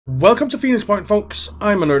Welcome to Phoenix Point, folks.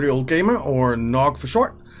 I'm a nerdy old gamer, or Nog for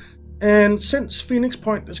short, and since Phoenix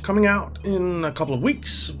Point is coming out in a couple of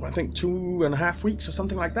weeks, I think 2.5 weeks or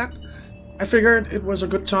something like that, I figured it was a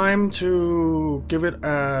good time to give it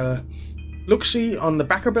a look-see on the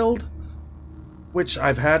backer build, which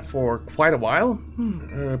I've had for quite a while,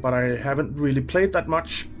 but I haven't really played that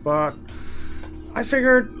much. But I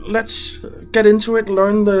figured let's get into it,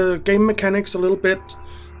 learn the game mechanics a little bit,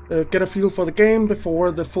 get a feel for the game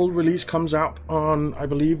before the full release comes out on, I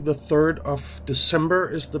believe, the 3rd of December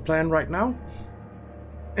is the plan right now.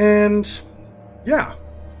 And yeah,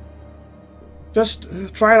 just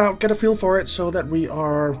try it out, get a feel for it so that we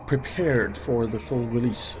are prepared for the full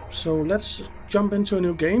release. So let's jump into a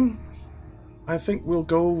new game. I think we'll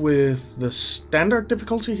go with the standard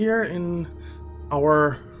difficulty here in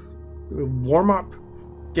our warm-up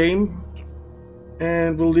game,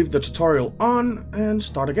 and we'll leave the tutorial on and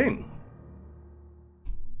start a game.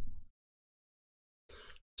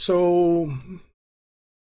 So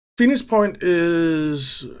Phoenix Point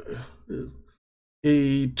is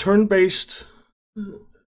a turn-based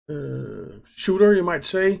shooter, you might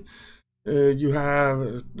say. You have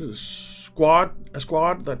a squad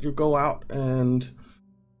that you go out and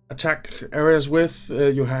attack areas with.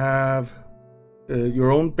 You have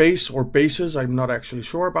your own base or bases, I'm not actually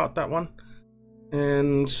sure about that one.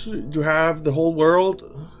 And you have the whole world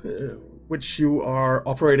which you are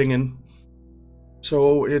operating in.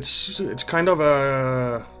 So it's kind of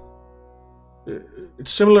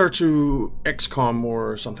it's similar to XCOM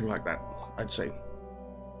or something like that, I'd say.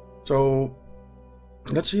 So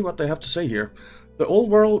let's see what they have to say here. The old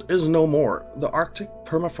world is no more. The Arctic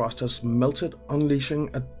permafrost has melted, unleashing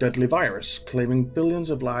a deadly virus, claiming billions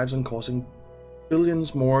of lives and causing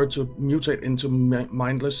billions more to mutate into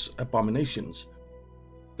mindless abominations.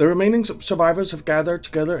 The remaining survivors have gathered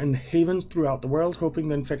together in havens throughout the world, hoping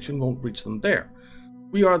the infection won't reach them there.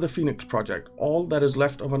 We are the Phoenix Project, all that is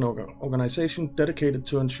left of an organization dedicated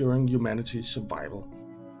to ensuring humanity's survival.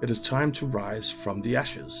 It is time to rise from the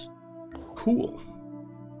ashes. Cool.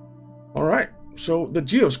 Alright, so the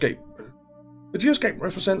geoscape. The geoscape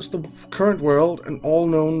represents the current world and all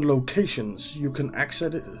known locations. You can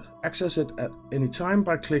access it at any time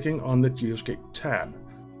by clicking on the geoscape tab.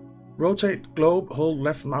 Rotate globe, hold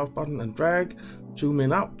left mouse button and drag. Zoom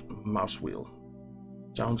in out, mouse wheel.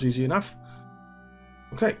 Sounds easy enough.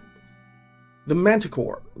 Okay. The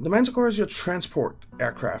Manticore. The Manticore is your transport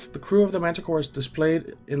aircraft. The crew of the Manticore is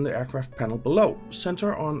displayed in the aircraft panel below.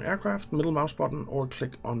 Center on aircraft, middle mouse button, or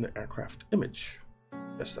click on the aircraft image.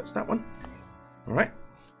 Yes, that's that one. Alright.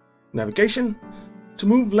 Navigation. To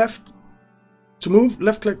move left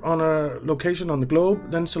click on a location on the globe,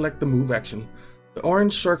 then select the move action. The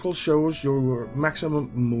orange circle shows your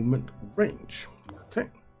maximum movement range. Okay.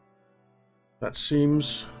 That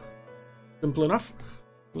seems simple enough.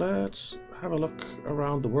 Let's have a look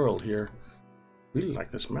around the world here. Really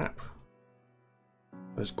like this map.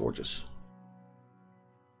 That is gorgeous.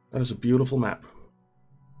 That is a beautiful map.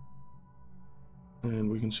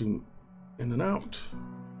 And we can zoom in and out.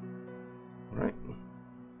 Alright.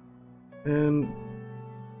 And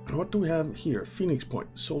what do we have here? Phoenix Point,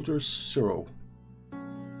 Soldiers 0.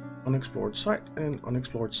 Unexplored site and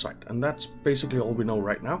unexplored site. And that's basically all we know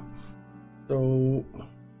right now. So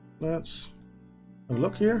let's have a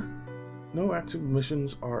look here. No active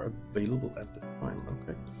missions are available at the time.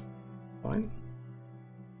 Okay, fine.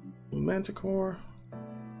 Manticore.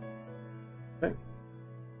 Okay.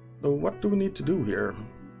 So what do we need to do here?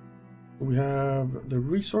 We have the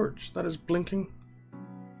research that is blinking.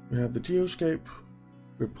 We have the geoscape.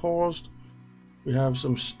 We're paused. We have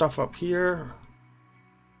some stuff up here.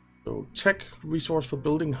 So tech, resource for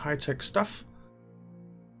building high-tech stuff.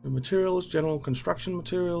 The materials, general construction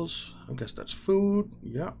materials. I guess that's food.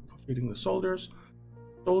 Yeah, for feeding the soldiers.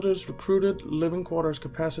 Soldiers recruited, living quarters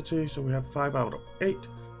capacity. So we have 5 out of 8.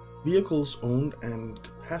 Vehicles owned and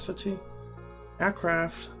capacity.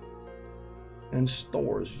 Aircraft. And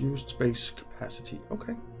stores, used space capacity.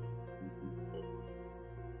 Okay.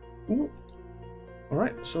 Cool.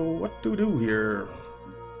 Alright, so what do we do here?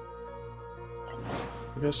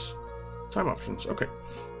 I guess time options. Okay.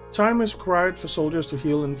 Time is required for soldiers to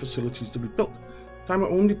heal and facilities to be built. Timer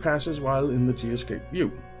only passes while in the geoscape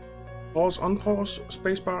view. Pause, unpause,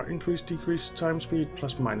 spacebar, increase, decrease, time speed,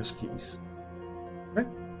 plus minus keys. Okay.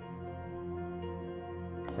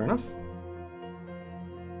 Fair enough.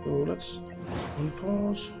 So let's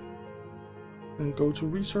unpause and go to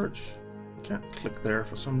research. Can't click there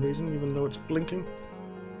for some reason, even though it's blinking.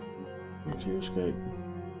 Geoscape.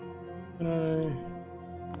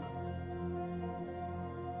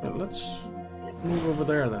 Can let's move over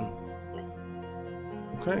there then.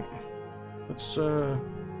 Okay, let's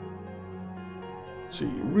see.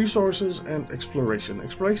 Resources and exploration.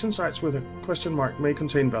 Exploration sites with a question mark may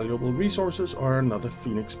contain valuable resources or another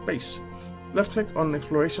Phoenix base. Left click on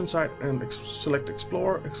exploration site and select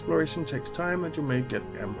explore. Exploration takes time and you may get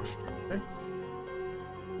ambushed. Okay,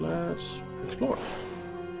 let's explore.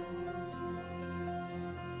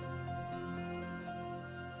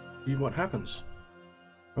 See what happens.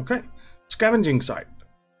 Okay, scavenging site.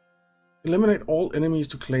 Eliminate all enemies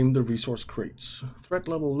to claim the resource crates. Threat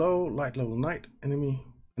level low, light level night, enemy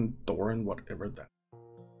Pandoran, whatever that.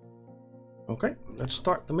 Okay, let's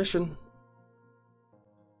start the mission.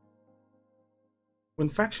 When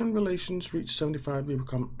faction relations reach 75, we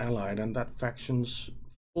become allied, and that faction's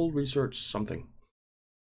full research something.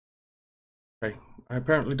 Okay, I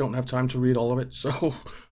apparently don't have time to read all of it, so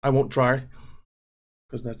I won't try,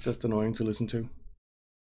 because that's just annoying to listen to.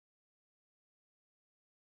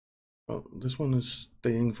 Well, this one is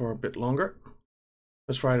staying for a bit longer.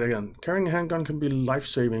 Let's try it again. Carrying a handgun can be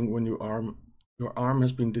life-saving when your arm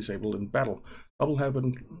has been disabled in battle.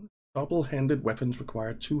 Double-handed weapons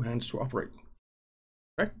require 2 hands to operate.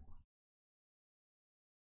 Okay.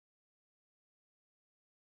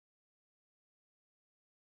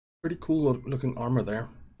 Pretty cool looking armor there.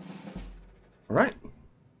 All right.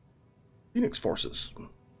 Phoenix forces.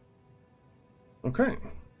 Okay.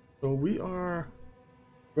 So we are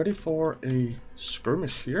ready for a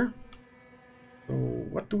skirmish here. So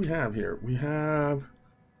what do we have here? We have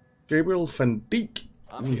Gabriel Van Dijk.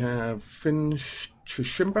 We have Finn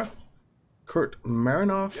Chishimba, Kurt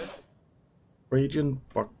Marinov, Rajan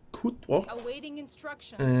Bakutwo, awaiting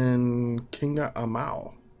instructions, and Kinga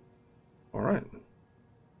Amao. All right.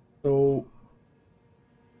 So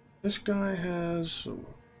this guy has,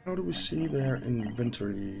 how do we see their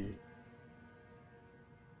inventory?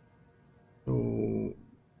 So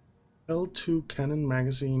L2 cannon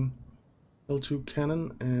magazine, L2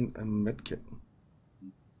 cannon, and a medkit.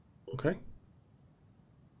 Okay.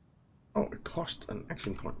 Oh, it cost an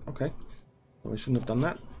action point. Okay. So I shouldn't have done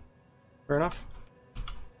that. Fair enough.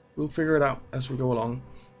 We'll figure it out as we go along.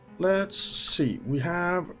 Let's see. We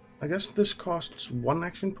have, I guess this costs 1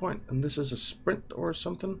 action point, and this is a sprint or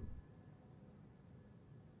something.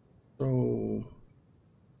 So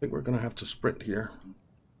I think we're gonna have to sprint here.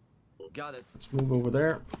 Got it. Let's move over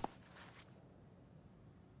there.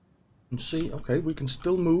 And see, okay, we can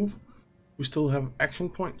still move. We still have action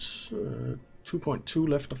points. 2.2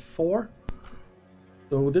 left of 4.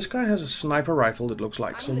 So this guy has a sniper rifle, it looks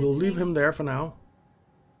like. So we'll leave him there for now,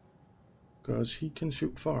 because he can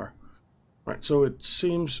shoot far. Right, so it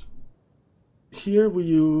seems here we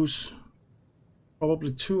use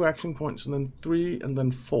probably 2 action points, and then 3, and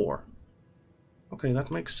then 4. Okay,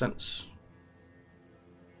 that makes sense.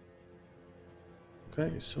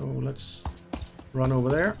 Okay, so let's run over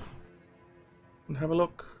there and have a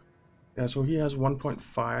look. Yeah, so he has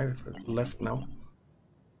 1.5 left now.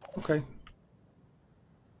 Okay.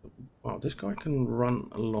 Wow, this guy can run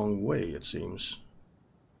a long way, it seems.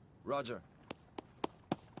 Roger.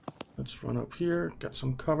 Let's run up here, get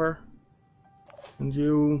some cover. And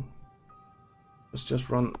you... let's just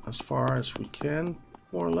run as far as we can,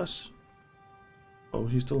 more or less. Oh,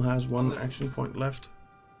 he still has 1 action point left.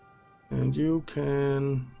 And you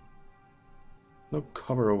can... no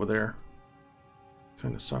cover over there.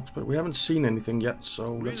 Kind of sucks, but we haven't seen anything yet,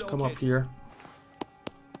 so let's come up here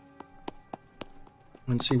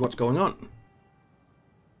and see what's going on.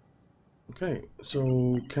 Okay,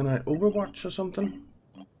 so can I overwatch or something?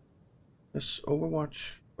 Yes,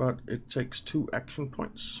 overwatch, but it takes 2 action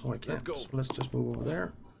points, so I can't. So let's just move over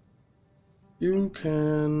there. You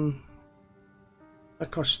can... that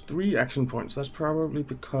costs 3 action points. That's probably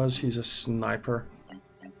because he's a sniper.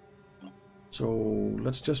 So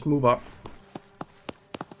let's just move up.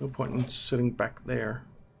 No point in sitting back there.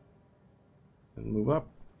 And move up.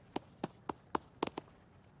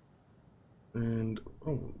 And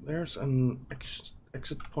oh, there's an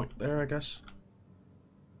exit point there, I guess.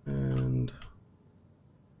 And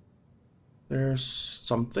there's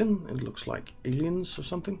something. It looks like aliens or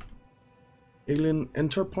something. Alien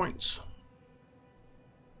enter points.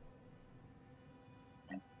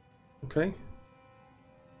 Okay.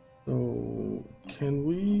 So can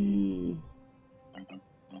we...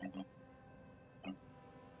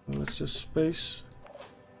 let's just space.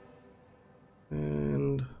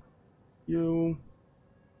 And you...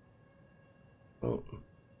 oh,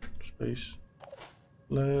 space.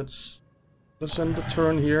 Let's end the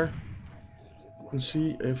turn here and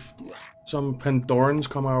see if some Pandorans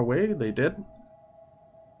come our way. They did.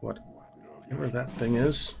 Whatever that thing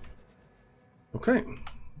is. Okay.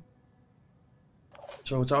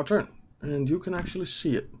 So it's our turn. and you can actually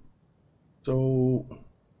see it. So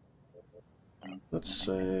let's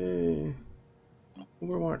say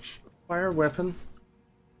Overwatch fire weapon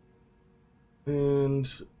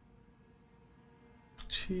and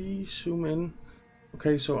T zoom in.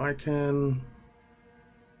 Okay, so I can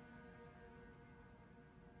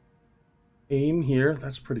aim here.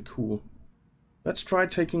 That's pretty cool. Let's try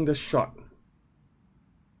taking this shot.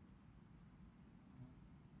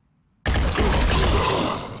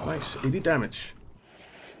 Nice, 80 damage.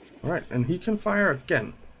 Alright, and he can fire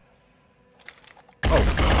again.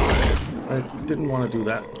 Oh, I didn't want to do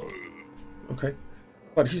that. Okay,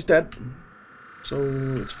 but he's dead, so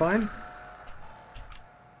it's fine.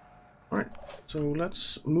 Alright, so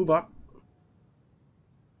let's move up.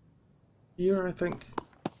 Here, I think.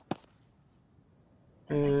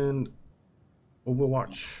 And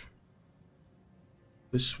Overwatch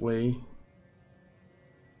this way.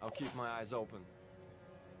 I'll keep my eyes open.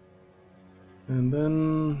 And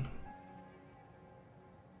then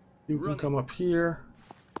you can come up here.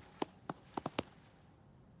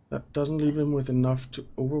 That doesn't leave him with enough to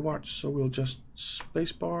Overwatch, so we'll just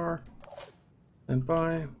spacebar and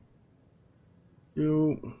by.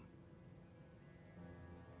 You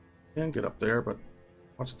can get up there, but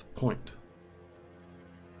what's the point?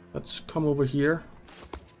 Let's come over here.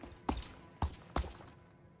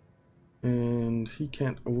 And he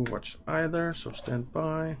can't Overwatch either, so stand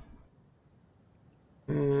by.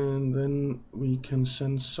 And then we can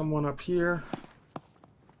send someone up here.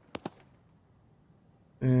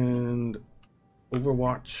 And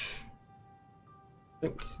Overwatch, I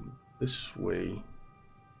think this way.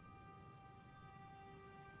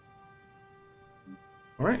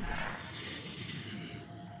 Alright.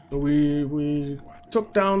 So we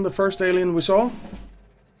took down the first alien we saw,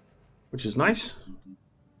 which is nice.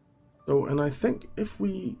 So, and I think if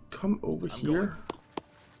we come over here,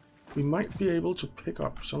 we might be able to pick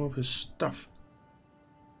up some of his stuff.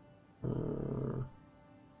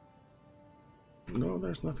 No,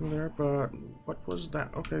 there's nothing there, but what was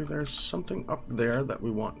that? Okay, there's something up there that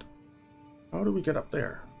we want. How do we get up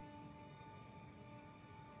there?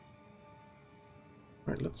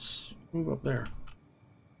 Alright, let's move up there.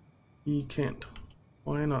 He can't.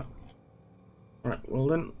 Why not? Alright, well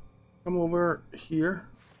then, come over here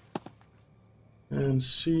and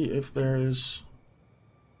see if there is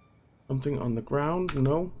something on the ground.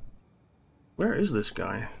 No. Where is this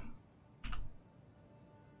guy?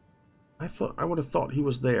 I would have thought he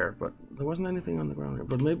was there, but there wasn't anything on the ground here.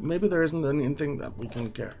 But maybe there isn't anything that we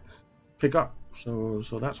can pick up. So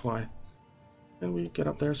that's why. Can we get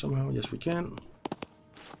up there somehow? Yes, we can.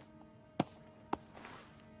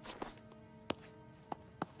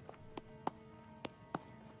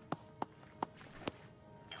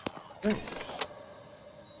 Okay.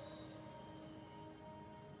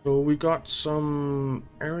 So we got some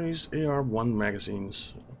Ares AR1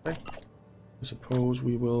 magazines. Okay. I suppose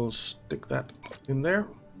we will stick that in there.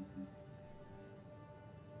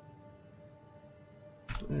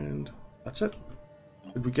 And that's it.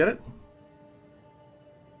 Did we get it?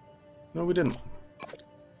 No, we didn't.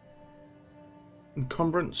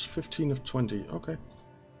 Encumbrance 15 of 20. Okay.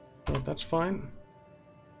 So that's fine.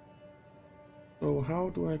 So how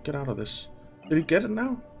do I get out of this? Did he get it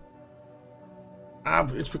now? Ah,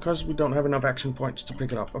 it's because we don't have enough action points to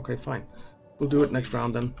pick it up. Okay, fine. We'll do it next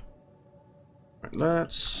round then. Right,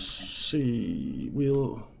 let's see. I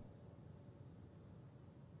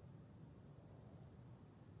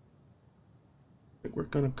think we're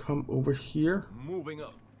gonna come over here. Moving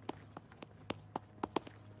up.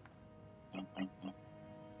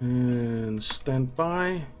 And stand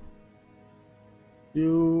by.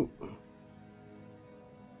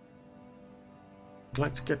 I'd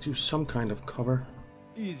like to get you some kind of cover.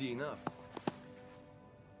 Easy enough.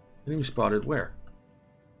 Enemy spotted. Where?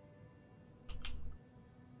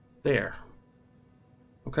 There.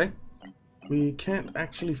 Okay. We can't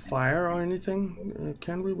actually fire or anything.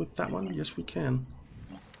 Can we with that one? Yes, we can.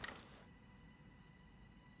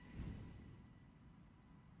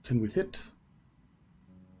 Can we hit?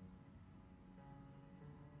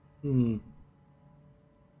 Let's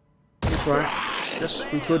try. Yes,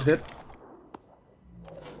 we could hit.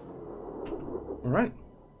 Alright.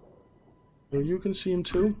 So you can see him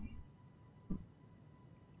too.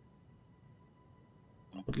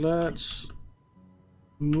 But let's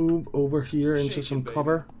move over here into some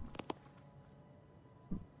cover.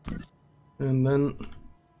 And then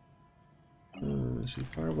see,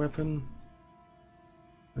 fire weapon.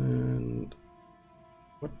 And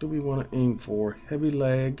what do we want to aim for? Heavy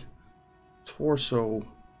leg, torso.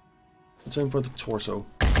 Let's aim for the torso.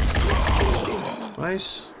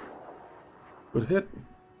 Nice. Good hit.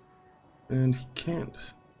 And he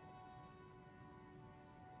can't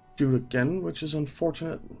shoot again, which is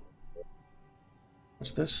unfortunate.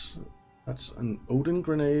 What's this? That's an Odin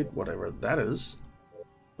grenade, whatever that is.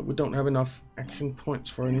 But we don't have enough action points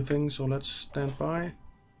for anything, so let's stand by.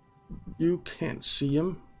 You can't see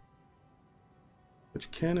him. But you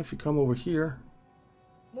can if you come over here.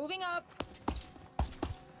 Moving up.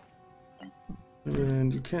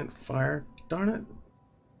 And you can't fire, darn it.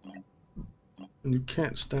 And you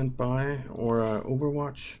can't stand by or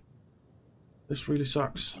overwatch. This really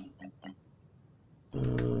sucks.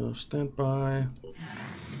 Stand by.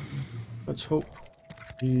 Let's hope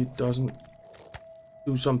he doesn't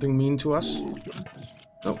do something mean to us.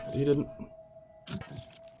 No, he didn't.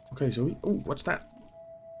 Okay, so oh, what's that?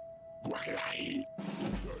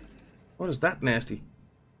 What is that nasty?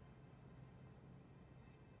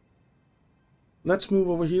 Let's move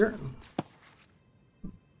over here.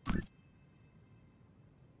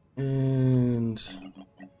 And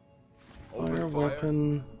fire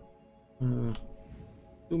weapon.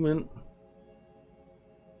 Zoom in.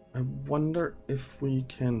 I wonder if we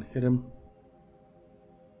can hit him.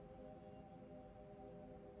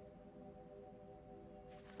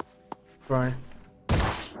 Try.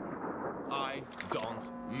 I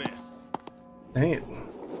don't miss. Dang it.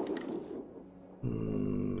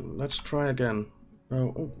 Let's try again.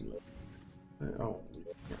 Oh.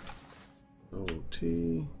 So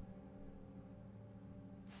T.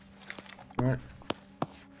 Right.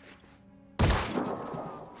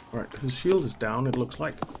 Right, his shield is down, it looks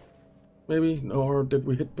like. Maybe, or did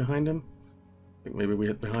we hit behind him? I think maybe we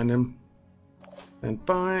hit behind him. And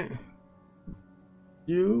by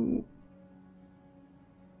you.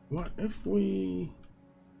 What if we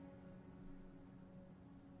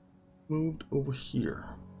moved over here?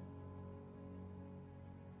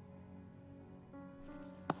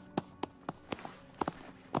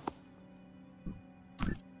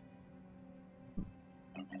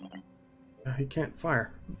 He can't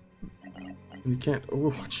fire. And he can't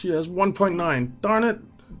overwatch. He has 1.9. Darn it!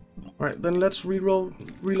 Alright, then let's reload.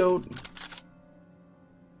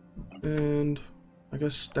 And I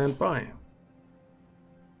guess stand by.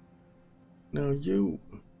 Now you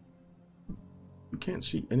can't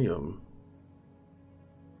see any of them.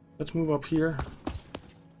 Let's move up here.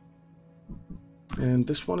 And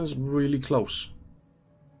this one is really close.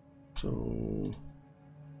 So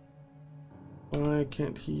why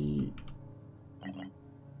can't he?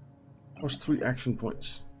 Plus 3 action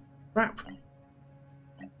points. Crap.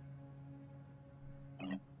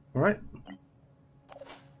 Alright.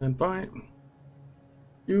 And by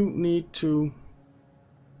you need to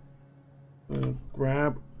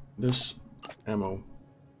grab this ammo.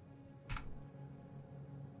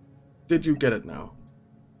 Did you get it now?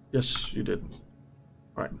 Yes, you did.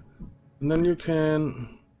 Alright. And then you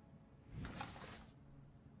can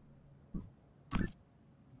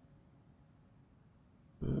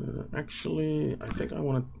actually, I think I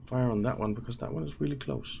want to fire on that one because that one is really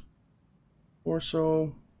close.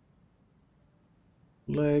 Torso,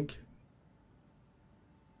 leg.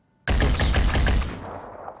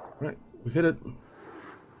 Right, we hit it. Can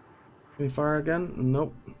we fire again?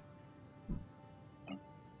 Nope.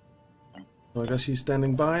 So I guess he's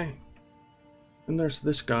standing by. And there's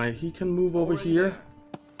this guy. He can move over here.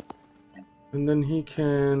 And then he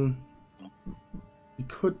can... He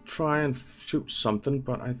could try and shoot something,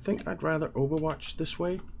 but I think I'd rather overwatch this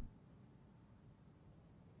way.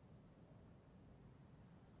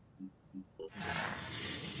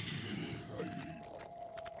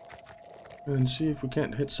 And see if we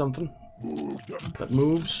can't hit something that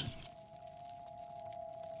moves.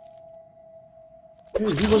 Hey,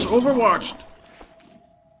 he was overwatched!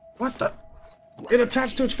 What the? It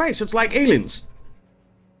attached to its face. It's like aliens.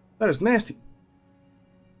 That is nasty.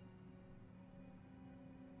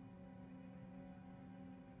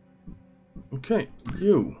 Okay,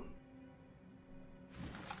 you.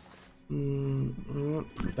 I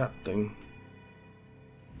want that thing.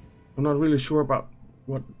 I'm not really sure about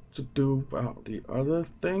what to do about the other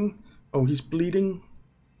thing. Oh, he's bleeding.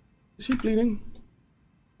 Is he bleeding?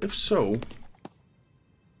 If so...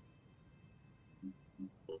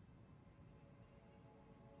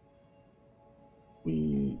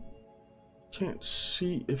 we can't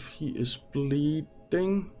see if he is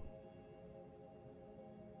bleeding.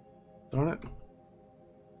 Darn it.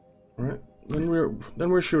 Alright, then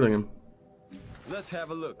we're shooting him. Let's have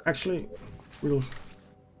a look. Actually, we'll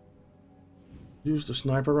use the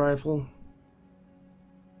sniper rifle.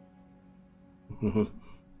 Do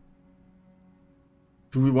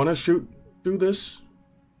we want to do this?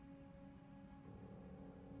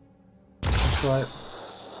 Let's try it.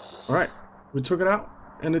 Alright, we took it out,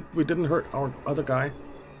 And we didn't hurt our other guy.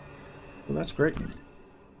 Well, that's great.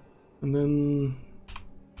 And then...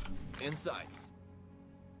 Insights.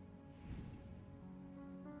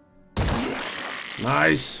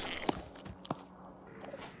 Nice!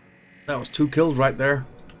 That was 2 kills right there.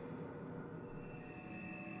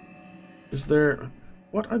 Is there...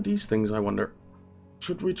 What are these things, I wonder?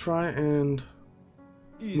 Should we try and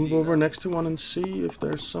move over next to one and see if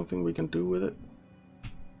there's something we can do with it?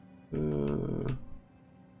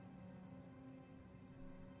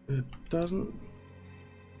 It doesn't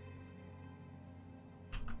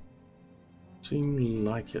seem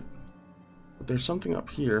like it. But there's something up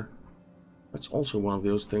here. That's also one of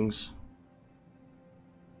those things.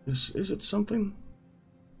 Is it something?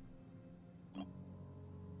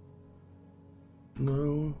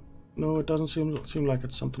 No. No, it doesn't seem like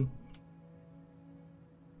it's something.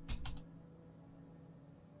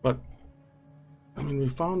 But I mean, we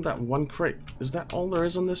found that one crate. Is that all there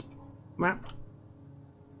is on this map?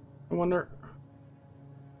 I wonder.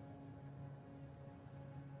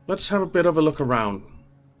 Let's have a bit of a look around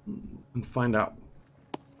and find out.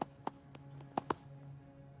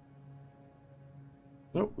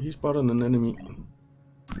 Nope, he spotted an enemy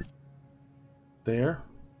there.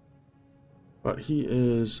 But he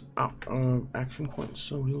is out of action points,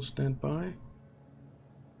 so he'll stand by.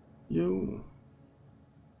 Can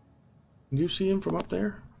you see him from up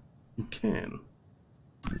there? You can.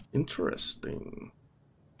 Interesting.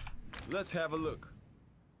 Let's have a look.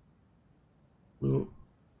 Well,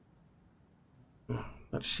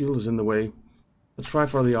 that shield is in the way. Let's try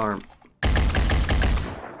for the arm.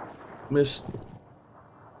 Missed.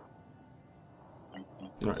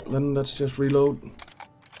 Alright, then let's just reload.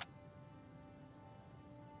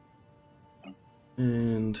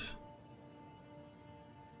 And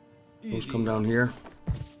those come down here.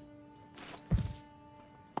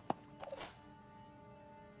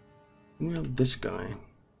 And we have this guy.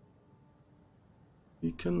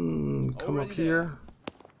 He can come up here.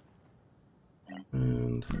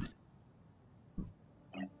 And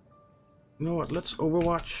you know what? Let's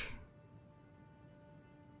overwatch.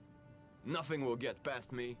 Nothing will get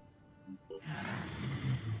past me.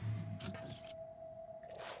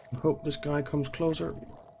 Hope this guy comes closer.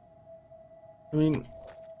 I mean,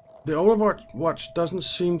 the overwatch doesn't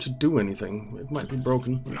seem to do anything. It might be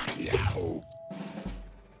broken.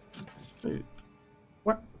 Hey,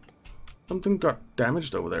 what? Something got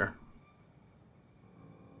damaged over there.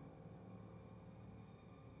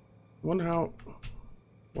 Wonder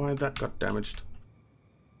why that got damaged.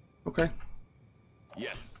 Okay.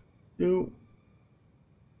 Yes.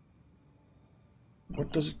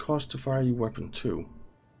 What does it cost to fire your weapon too?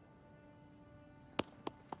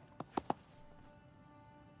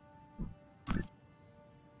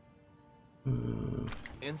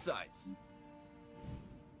 Insights.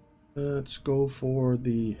 Let's go for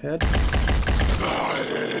the head.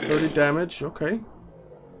 30 damage. Okay.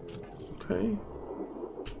 Okay.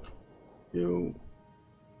 You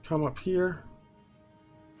come up here.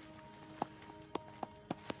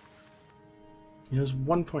 He has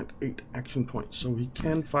 1.8 action points, so he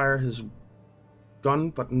can fire his gun,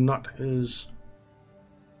 but not his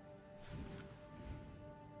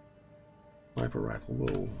sniper rifle.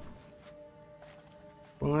 Whoa.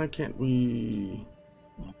 Why can't we...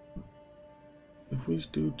 If we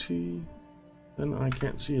do T, then I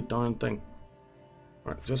can't see a darn thing.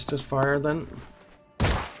 Alright, just fire then.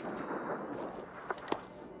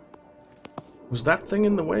 Was that thing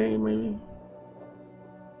in the way, maybe?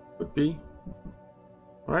 Could be.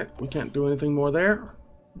 Alright, we can't do anything more there.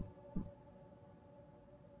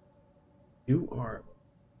 You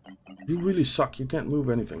really suck. You can't move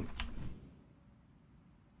anything.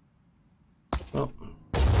 Well.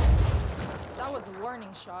 That was a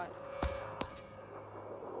warning shot.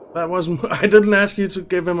 That wasn't... I didn't ask you to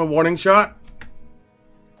give him a warning shot.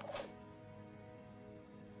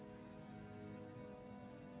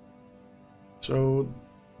 So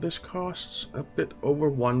this costs a bit over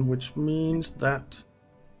 1, which means that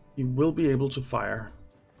he will be able to fire.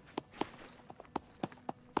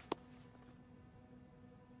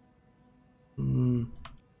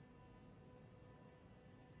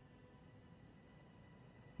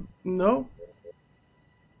 No?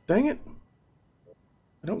 Dang it.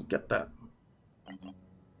 I don't get that.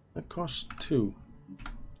 That costs 2.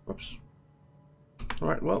 Whoops.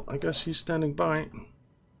 Alright, well, I guess he's standing by.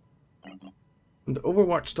 And the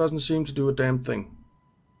Overwatch doesn't seem to do a damn thing.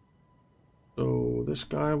 So this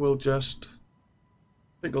guy will just...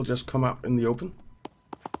 I think he'll just come out in the open.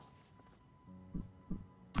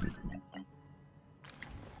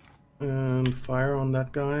 And fire on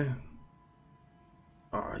that guy.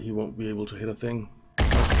 Ah, he won't be able to hit a thing.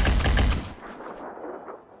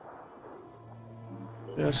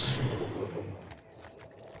 Yes.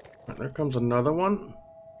 Right, there comes another one.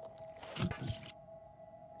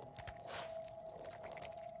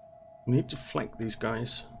 We need to flank these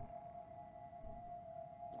guys.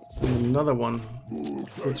 And another one,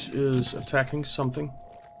 which is attacking something.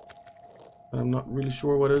 I'm not really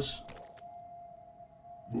sure what is.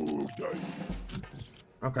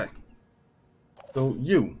 Okay. So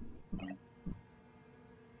you.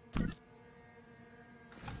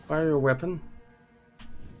 Fire your weapon.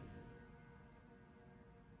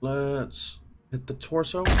 Let's hit the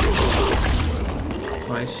torso.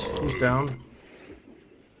 Nice, he's down.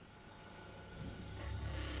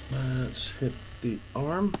 Let's hit the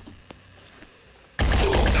arm.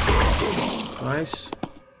 Nice.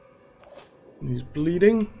 He's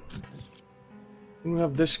bleeding. And we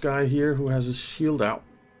have this guy here who has his shield out.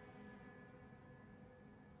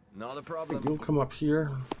 Not a problem. You'll come up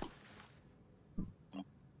here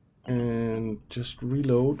and just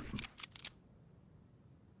reload.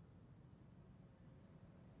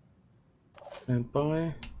 Stand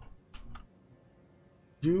by.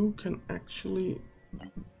 You can actually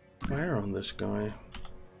fire on this guy.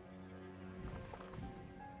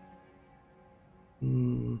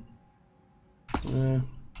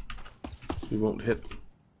 We won't hit.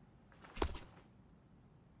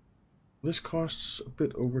 This costs a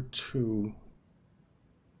bit over 2.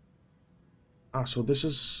 Ah, so this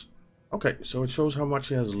is... Okay, so it shows how much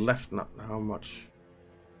he has left, not how much.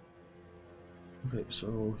 Okay,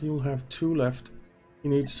 so he'll have 2 left. He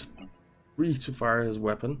needs 3 to fire his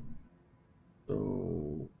weapon.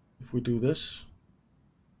 So if we do this,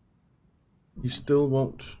 he still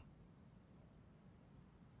won't.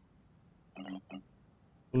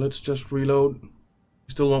 Let's just reload. He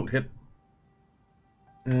still won't hit.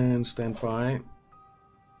 And stand by.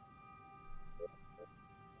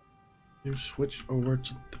 You switch over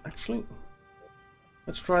to... Actually,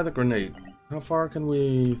 let's try the grenade. How far can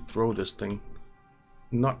we throw this thing?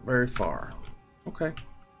 Not very far. Okay.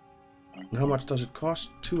 And how much does it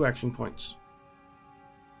cost? 2 action points.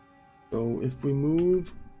 So if we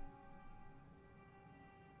move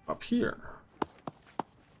up here,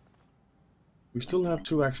 we still have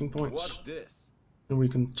 2 action points. What's this? And we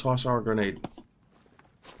can toss our grenade.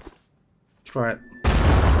 Try it.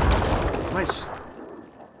 Nice.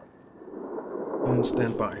 And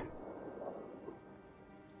stand by.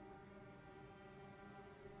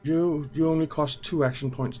 You only cost 2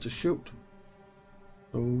 action points to shoot.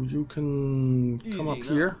 So you can come up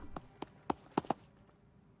here.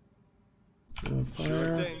 Fire.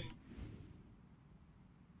 Sure thing.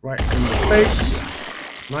 Right in the face.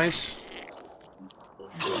 Nice.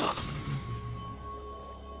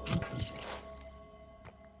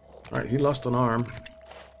 Right, he lost an arm.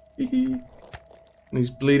 And he's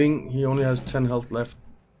bleeding. He only has 10 health left.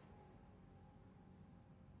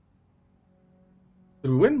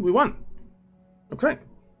 Did we win? We won. Okay.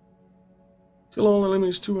 Kill all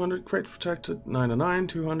enemies 200. Crate protected 99.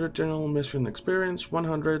 200. General mission experience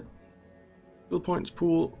 100. Skill points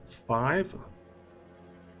pool 5.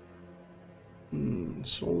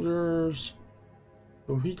 Soldiers.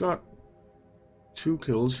 So he got 2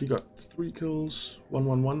 kills. He got 3 kills.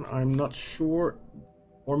 111. I'm not sure.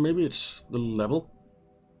 Or maybe it's the level.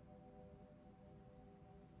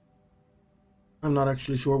 I'm not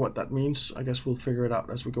actually sure what that means. I guess we'll figure it out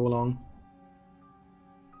as we go along.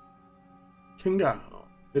 Kinga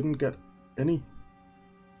didn't get any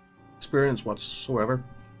experience whatsoever.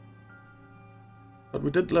 But we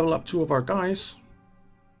did level up 2 of our guys.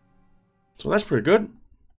 So that's pretty good.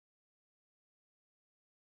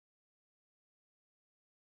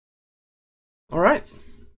 Alright.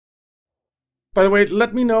 By the way,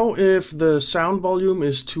 let me know if the sound volume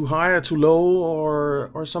is too high or too low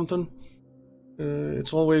or something.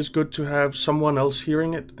 It's always good to have someone else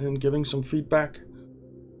hearing it and giving some feedback.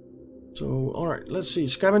 So, alright, let's see.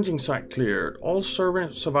 Scavenging site cleared. All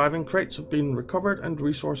surviving crates have been recovered and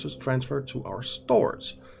resources transferred to our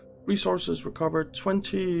stores. Resources recovered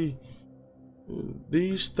 20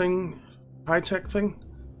 these thing, high-tech thing,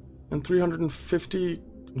 and 350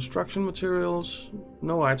 construction materials.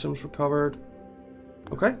 No items recovered.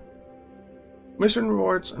 Okay. Mission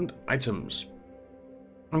rewards and items.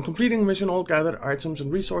 On completing mission, all gathered items and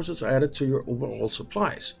resources are added to your overall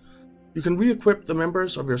supplies. You can re-equip the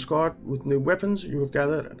members of your squad with new weapons you have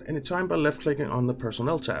gathered at any time by left-clicking on the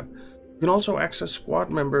Personnel tab. You can also access squad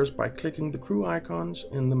members by clicking the crew icons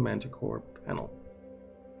in the Manticore panel.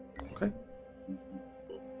 Okay.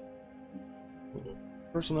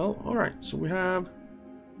 Personnel. Alright, so we have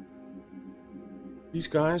these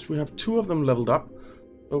guys. We have 2 of them leveled up.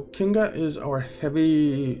 So Kinga is our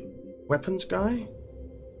heavy weapons guy.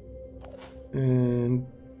 And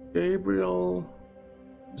Gabriel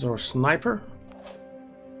is our sniper.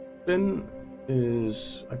 Finn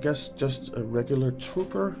is, I guess, just a regular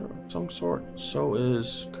trooper of some sort. So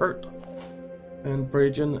is Kurt and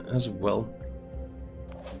Brajan as well.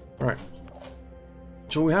 Alright.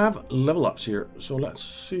 So we have level ups here. So let's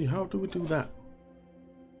see, how do we do that?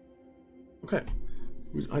 Okay.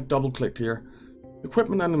 I double clicked here.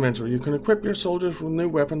 Equipment and inventory. You can equip your soldiers with new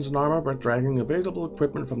weapons and armor by dragging available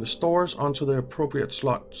equipment from the stores onto the appropriate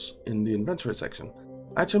slots in the inventory section.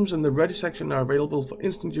 Items in the ready section are available for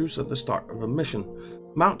instant use at the start of a mission.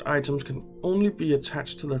 Mount items can only be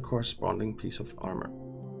attached to their corresponding piece of armor.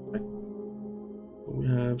 Okay. We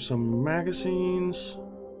have some magazines.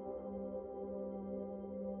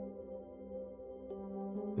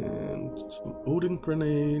 And some Odin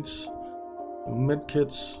grenades.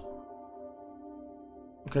 Medkits.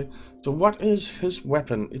 Okay, so what is his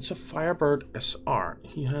weapon? It's a Firebird SR.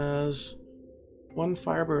 He has one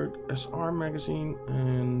Firebird SR magazine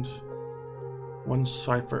and one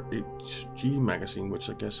Cypher HG magazine,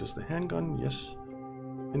 which I guess is the handgun, yes.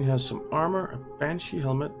 And he has some armor, a Banshee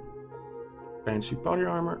helmet, Banshee body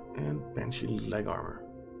armor, and Banshee leg armor.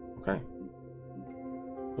 Okay.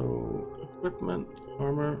 So, equipment,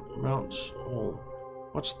 armor, mounts, all.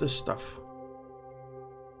 What's this stuff?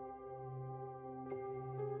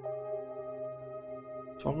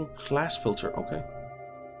 Toggle class filter, okay.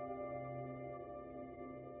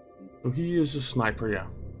 So he is a sniper, yeah.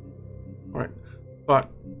 Alright,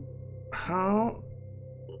 but how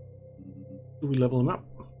do we level him up?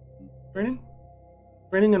 Training?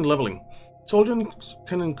 Training and leveling. Soldiers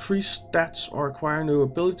can increase stats or acquire new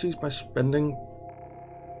abilities by spending...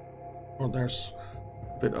 Oh, there's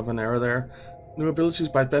a bit of an error there. New abilities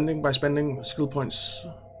by spending skill points,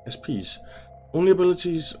 SPs. Only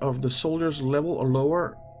abilities of the soldier's level or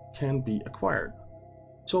lower can be acquired.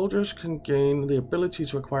 Soldiers can gain the ability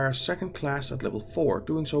to acquire a second class at level 4.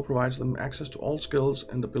 Doing so provides them access to all skills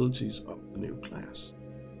and abilities of the new class.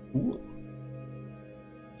 Cool.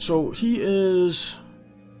 So he is...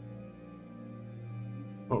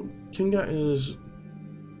 Oh, Kinga is...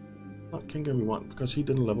 Not Kinga we want, because he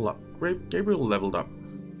didn't level up. Gabriel leveled up.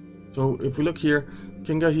 So if we look here,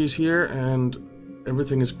 Kinga, he's here, and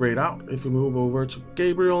everything is grayed out. If we move over to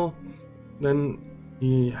Gabriel, then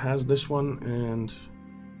he has this one, and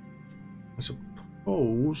I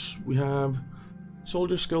suppose we have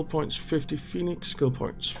soldier skill points 50, Phoenix skill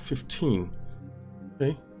points 15.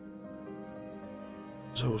 Okay.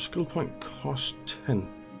 So skill point cost 10.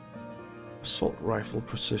 Assault rifle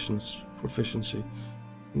proficiency.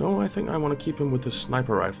 No, I think I want to keep him with the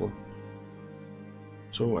sniper rifle.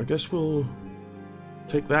 So I guess we'll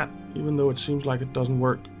take that, even though it seems like it doesn't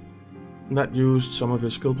work. And that used some of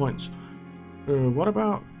his skill points. What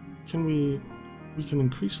about, we can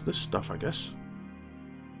increase this stuff, I guess.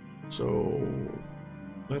 So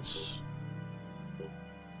let's,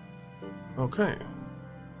 okay.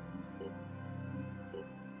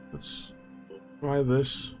 Let's try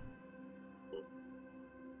this.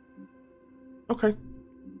 Okay.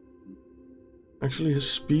 Actually, his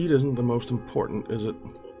speed isn't the most important, is it?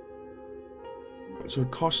 So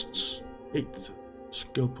it costs 8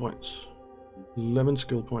 skill points. 11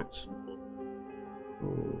 skill points.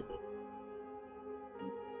 So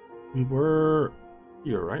we were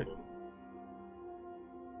here, right?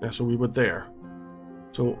 Yeah, so we were there.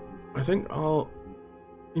 So I think I'll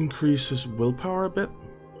increase his willpower a bit.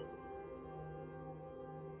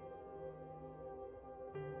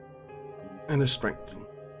 And his strength.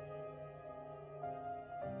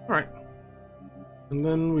 Alright. And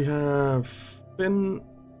then we have Finn.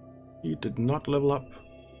 He did not level up.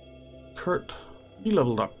 Kurt, he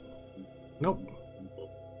leveled up. Nope.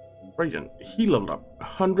 Brajan, he leveled up.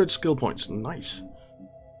 100 skill points. Nice.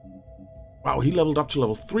 Wow, he leveled up to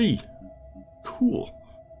level 3. Cool.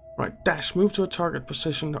 Right, dash. Move to a target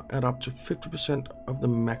position at up to 50% of the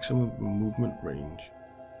maximum movement range.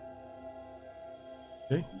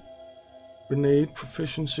 Okay. Grenade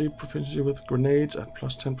proficiency. Proficiency with grenades at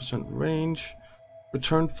plus 10% range.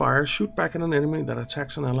 Return fire. Shoot back at an enemy that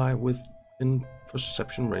attacks an ally within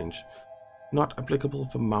perception range. Not applicable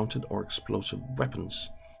for mounted or explosive weapons.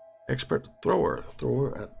 Expert thrower.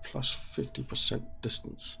 Thrower at plus 50%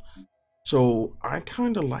 distance. So I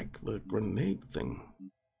kind of like the grenade thing.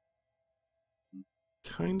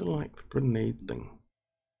 Kind of like the grenade thing.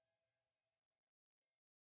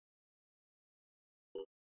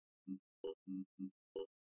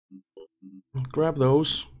 I'll grab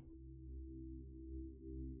those.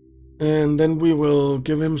 And then we will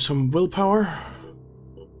give him some willpower.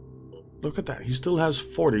 Look at that. He still has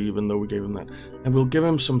 40 even though we gave him that. And we'll give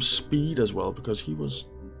him some speed as well because he was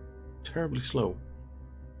terribly slow.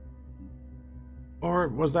 Or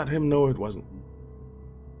was that him? No, it wasn't.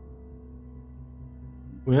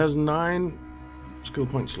 He has 9 skill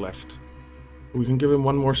points left. We can give him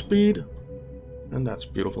 1 more speed, and that's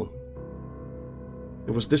beautiful.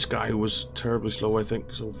 It was this guy who was terribly slow, I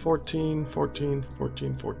think. So 14, 14,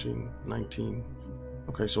 14, 14, 19.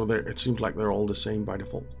 Okay, so it seems like they're all the same by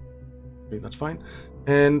default. Okay, that's fine.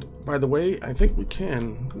 And by the way, I think we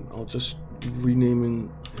can. I'll just rename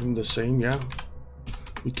him the same, yeah.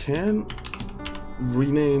 We can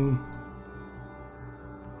rename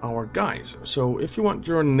our guys. So if you want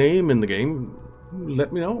your name in the game,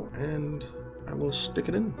 let me know and I will stick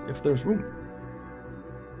it in if there's room.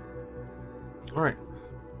 Alright,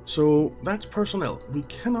 so that's personnel. We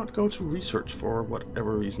cannot go to research for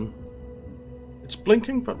whatever reason. It's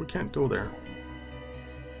blinking, but we can't go there.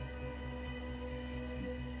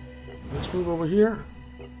 Let's move over here.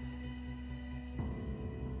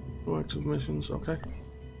 No active missions, okay.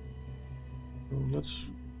 So let's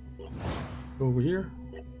go over here.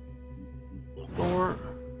 Or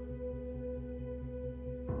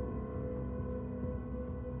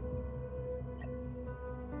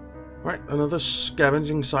right, another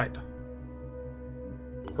scavenging site.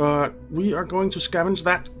 But we are going to scavenge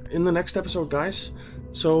that in the next episode, guys.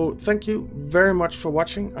 So thank you very much for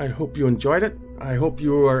watching. I hope you enjoyed it. I hope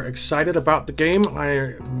you are excited about the game.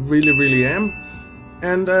 I really, really am.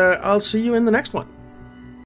 And I'll see you in the next one.